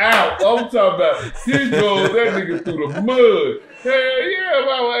Jack out. I'm talking about, he drove that nigga through the mud. Hell yeah, if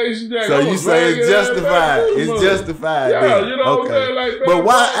I was Haitian Jack. So I you was say it's dragging that back justified? through the It's mud. justified. Yeah, then. you know what I'm Okay. saying? Like, But man,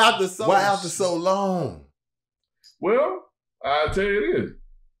 why after so long? Well, I'll tell you this.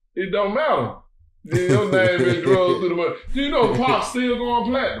 It don't matter. Your name been drugged through the mud. Do you know Pop still going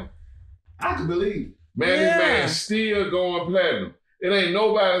platinum? I can believe. Man, this man still going platinum. It ain't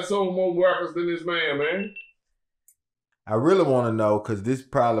nobody sold more records than this man. I really want to know because this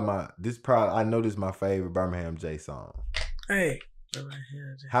probably I know this is my favorite Birmingham Jay song. Hey.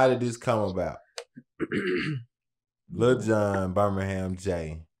 How did this come about? Lil Jon, Birmingham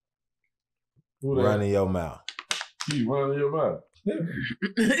Jay, Who that? running your mouth. Keep running your mouth.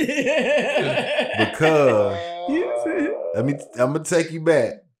 Because I'm gonna take you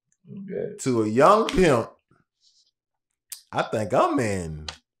back Okay. to a young pimp. I think I'm in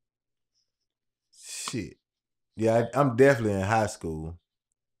shit. Yeah, I'm definitely in high school.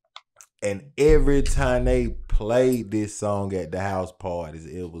 And every time they played this song at the house parties,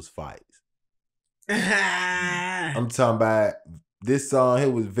 it was fights. I'm talking about this song.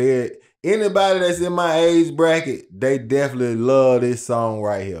 It was anybody that's in my age bracket, they definitely love this song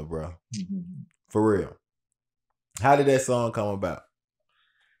right here, bro. For real. How did that song come about?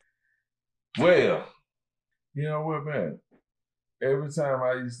 Well, you know what, man? Every time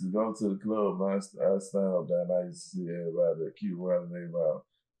I used to go to the club, I stand up there and I used to see everybody that keep running their mouth,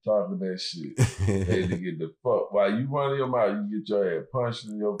 talking that shit. They to get the fuck. While you run your mouth, you get your head punched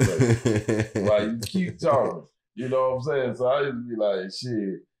in your face. While you keep talking. You know what I'm saying? So I used to be like,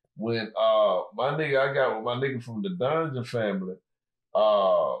 shit. When I got with my nigga from the Dungeon family,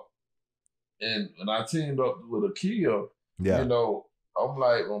 and when I teamed up with Akil, Yeah. you know, I'm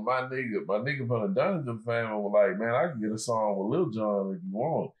like, well, my nigga from the Dungeon family was like, man, I can get a song with Lil Jon if you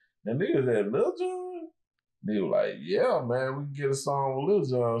want. And niggas said, Lil Jon? They were like, yeah, man, we can get a song with Lil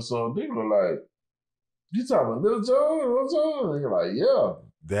Jon. So they were like, you talking about Lil Jon? And you're like, yeah.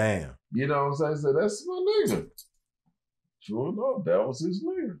 Damn. You know what I'm saying? So that's my nigga. Sure enough, that was his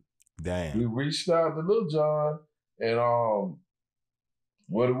nigga. Damn. We reached out to Lil Jon, and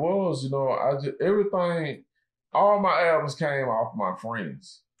what it was, you know, everything, all my albums came off my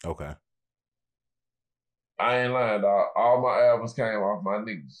friends. Okay. I ain't lying, dog. All my albums came off my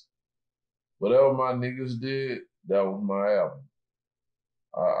niggas. Whatever my niggas did, that was my album.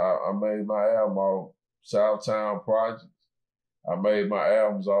 I made my album off Southtown Projects. I made my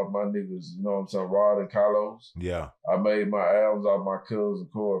albums off my niggas, you know what I'm saying, Rod and Carlos. Yeah. I made my albums off my cousin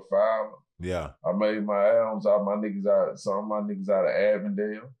Corey Fowler. Yeah. I made my albums off some of my niggas out of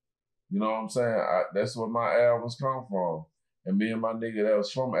Avondale. You know what I'm saying? That's where my albums come from. And me and my nigga that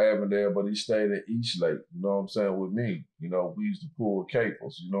was from Avondale, but he stayed in East Lake, you know what I'm saying, with me. You know, we used to pull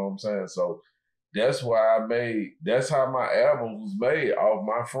capers, you know what I'm saying? So that's how my album was made off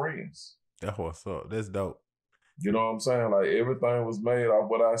my friends. That's what's up. That's dope. You know what I'm saying? Like everything was made off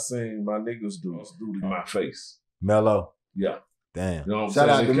what I seen my niggas do to my face. Mellow. Yeah. Damn. You know what I'm Shout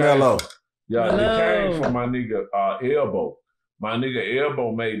saying? out to Mellow. Yeah, it came from my nigga Elbow. My nigga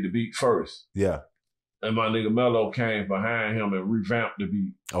Elbow made the beat first. Yeah. And my nigga Mellow came behind him and revamped the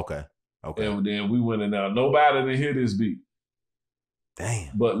beat. Okay. And then we went in there. Nobody didn't hear this beat.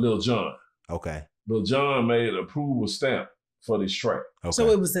 Damn. But Lil Jon. Okay. Lil Jon made an approval stamp for this track. Okay. So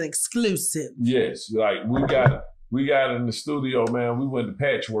it was an exclusive. Yes. Like we got it in the studio, man. We went to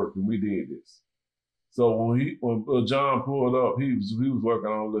Patchwork and we did this. So when Lil Jon pulled up, he was working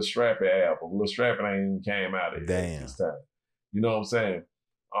on Lil Strappy album. Lil Strappy ain't even came out at this time. You know what I'm saying?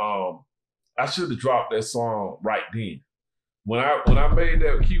 I should have dropped that song right then. When I made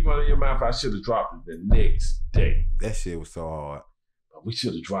that Keep Money in Your Mouth, I should have dropped it the next day. That shit was so hard. We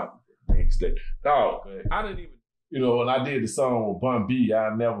should have dropped it the next day. Dog, man, I didn't even, when I did the song with Bun B,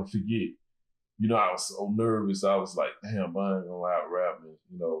 I'll never forget. I was so nervous. I was like, damn, Bun gonna out rap me,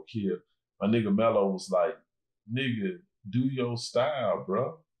 kill. My nigga Mello was like, nigga, do your style,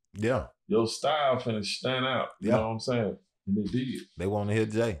 bro. Yeah. Your style finna stand out. You know what I'm saying? And it did. They want to hear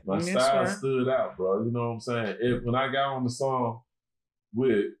Jay. My style stood out, bro. You know what I'm saying? When I got on the song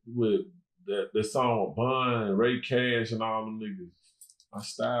with the song with Bun and Ray Cash and all them niggas, my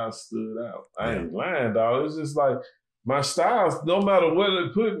style stood out. I ain't lying, dog. It's just like my style, no matter where they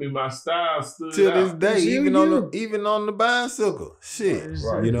put me, my style stood out. To this day, even on the bicycle. Shit.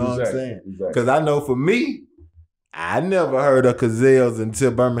 Right. You know what I'm saying? Exactly. Because I know for me, I never heard of Cazelles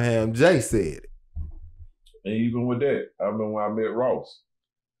until Birmingham Jay said it. And even with that, I remember when I met Ross.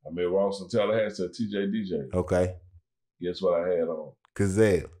 I met Ross in Tallahassee at TJ DJ. Okay. Guess what I had on?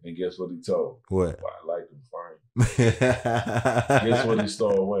 Cazelle. And guess what he told? What? Well, I like them fine. Guess what he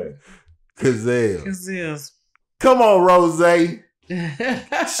started wearing? Cazelle. Come on, Rose.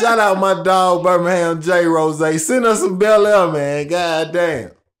 Shout out my dog, Birmingham Jay Rose. Send us some Bel Air, man. God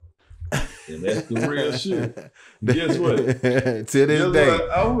damn. And that's the real shit. Guess what? To this day.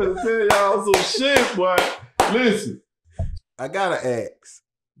 What? I'm going to tell y'all some shit, boy. Listen. I got to ask.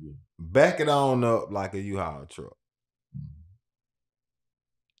 Back it on up like a U-Haul truck.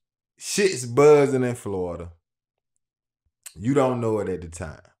 Shit's buzzing in Florida. You don't know it at the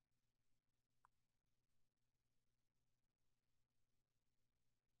time.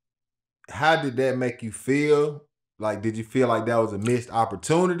 How did that make you feel? Like, did you feel like that was a missed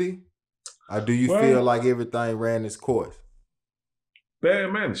opportunity? Or do you feel like everything ran its course?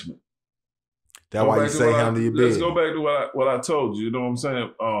 Bad management. That's why you say handle your business. Let's go back to what I told you. You know what I'm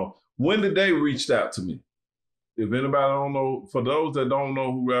saying? When the Day reached out to me. If anybody don't know, for those that don't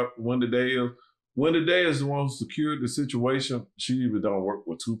know who When the Day is, When the Day is the one who secured the situation. She even don't work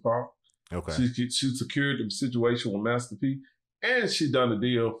with Tupac. Okay. She secured the situation with Master P. And she done a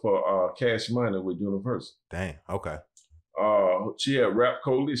deal for Cash Money with Universal. Damn. Okay. She had Rap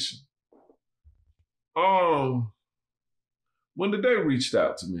Coalition. When the Day reached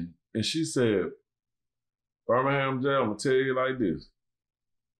out to me and she said, Birmingham Jay, I'm gonna tell you like this.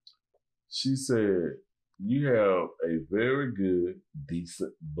 She said, you have a very good,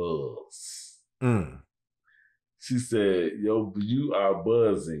 decent buzz. She said, you are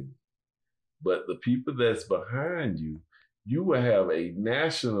buzzing, but the people that's behind you, you will have a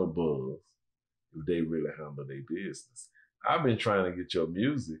national buzz if they really handle their business. I've been trying to get your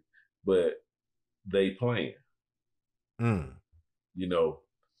music, but they playing.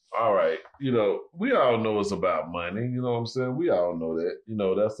 All right, we all know it's about money. You know what I'm saying? We all know that.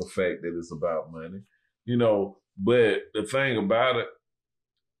 That's a fact that it's about money. But the thing about it,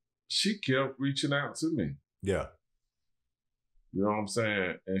 she kept reaching out to me. Yeah. You know what I'm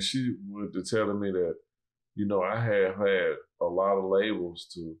saying? And she went to telling me that, I have had a lot of labels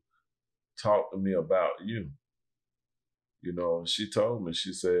to talk to me about you. She told me,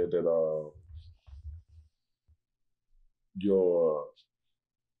 she said that your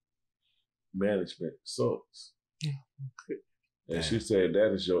management sucks. Yeah. And she said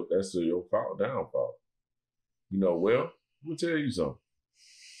that's your downfall. Well, I'm gonna tell you something.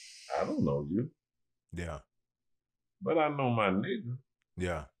 I don't know you. Yeah. But I know my nigga.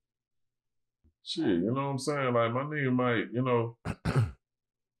 Yeah. Shit, you know what I'm saying? Like my nigga might,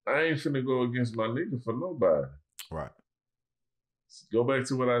 I ain't finna go against my nigga for nobody. Right. Go back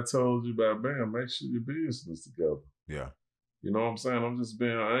to what I told you about Bam, make sure your business together. Yeah. You know what I'm saying? I'm just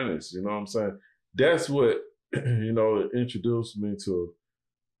being honest. You know what I'm saying? That's what, it introduced me to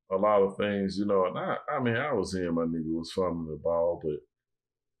a lot of things, and I was hearing my nigga was fumbling the ball,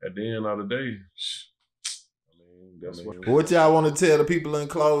 but at the end of the day, That's What y'all want to tell the people in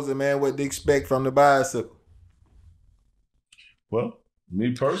closing, man? What they expect from the bicycle? Well,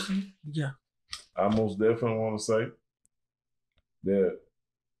 me personally, Yeah. I most definitely want to say that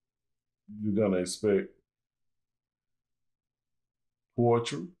you're gonna expect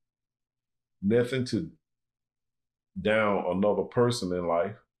poetry, nothing to down another person in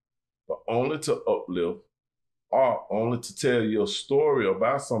life, but only to uplift or only to tell your story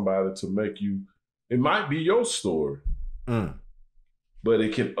about somebody to make you, it might be your story, but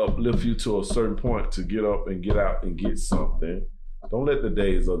it can uplift you to a certain point to get up and get out and get something. Don't let the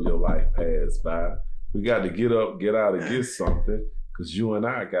days of your life pass by. We got to get up, get out, and get something, because you and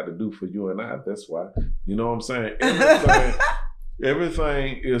I got to do for you and I. That's why. You know what I'm saying?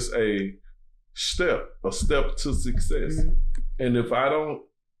 Everything is a step to success. And if I don't,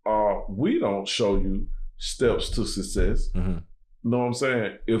 we don't show you steps to success, you know what I'm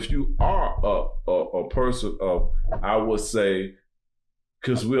saying? If you are a person of, I would say,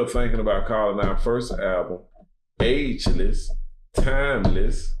 because we're thinking about calling our first album Ageless,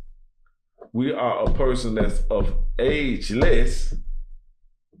 Timeless. We are a person that's of ageless,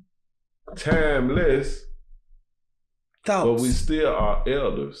 timeless, thoughts, but we still are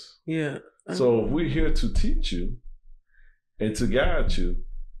elders. Yeah. So if we're here to teach you and to guide you,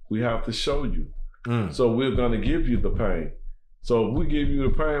 we have to show you. So we're gonna give you the pain. So if we give you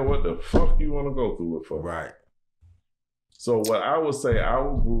the pain, what the fuck you want to go through it for? Right. So what I would say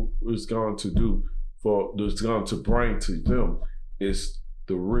our group is going to do is going to bring to them is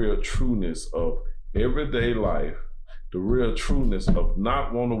the real trueness of everyday life, the real trueness of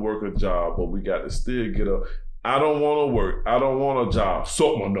not want to work a job, but we got to still get up. I don't want to work. I don't want a job.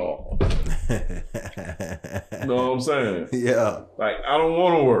 Suck my dog. You know what I'm saying? Yeah. Like, I don't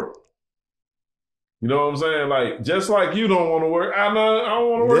want to work. You know what I'm saying? Like, just like you don't want to work, I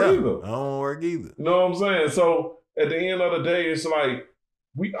don't want to work either. I don't want to work either. You know what I'm saying? So at the end of the day, it's like,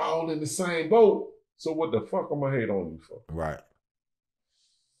 we all in the same boat. So what the fuck am I hate on you for? Right.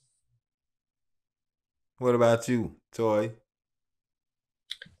 What about you, Toy?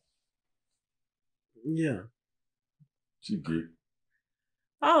 Yeah. She get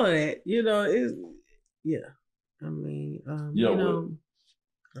all of that, is I mean, yeah, I don't know.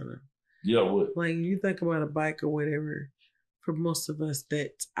 Yeah, what? Like, you think about a bike or whatever, for most of us,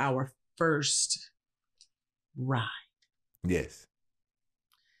 that's our first ride. Yes.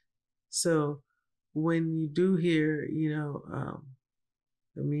 So when you do hear,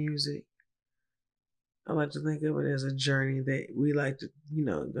 the music, I like to think of it as a journey that we like to,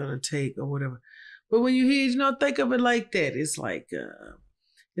 gonna take or whatever. But when you hear, think of it like that. It's like,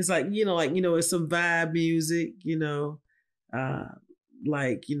 it's some vibe music,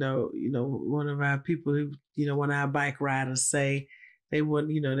 one of our people who, one of our bike riders say they want,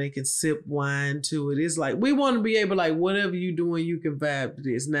 they can sip wine to it. It's like, we want to be able, like, whatever you doing, you can vibe to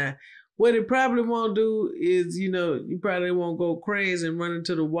this. Now, what it probably won't do is, you probably won't go crazy and run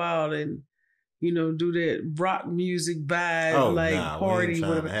into the wall and, do that rock music vibe, party,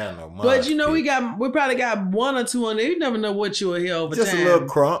 whatever. But we probably got one or two on there. You never know what you'll hear over time. Just a little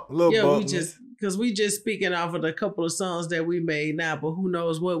crump, a little bumpness. Because we just speaking off of a couple of songs that we made now, but who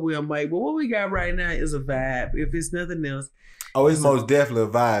knows what we'll make. But what we got right now is a vibe, if it's nothing else. Oh, it's most definitely a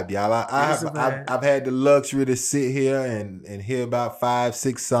vibe, y'all. I've had the luxury to sit here and hear about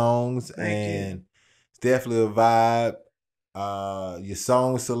 5-6 songs, and it's definitely a vibe. Your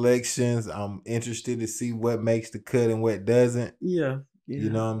song selections, I'm interested to see what makes the cut and what doesn't. Yeah. You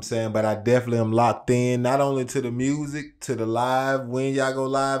know what I'm saying? But I definitely am locked in, not only to the music, to the live. When y'all go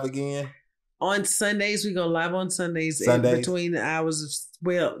live again? On Sundays, we go live on Sundays. Between the hours of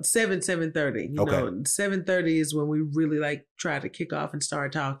 7:30. 7:30 is when we really try to kick off and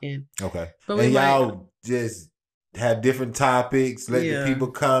start talking. Okay. And y'all just have different topics, let the people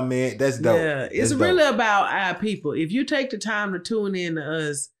comment. That's dope. Yeah, it's really about our people. If you take the time to tune in to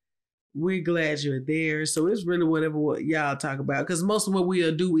us, we're glad you're there. So it's really what y'all talk about. Because most of what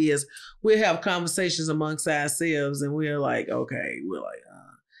we'll do is we'll have conversations amongst ourselves, and we're like, okay,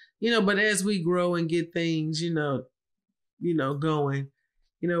 but as we grow and get things, going,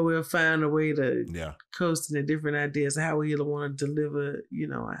 we'll find a way to coast into different ideas of how we want to deliver,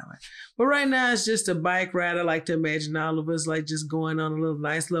 But right now, it's just a bike ride. I like to imagine all of us just going on a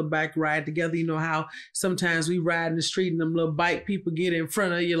nice little bike ride together. You know how sometimes we ride in the street and them little bike people get in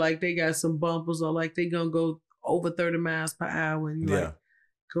front of you like they got some bumpers or like they gonna go over 30 miles per hour and you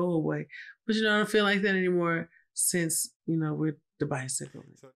go away. But I don't feel like that anymore since, we're the bicycle.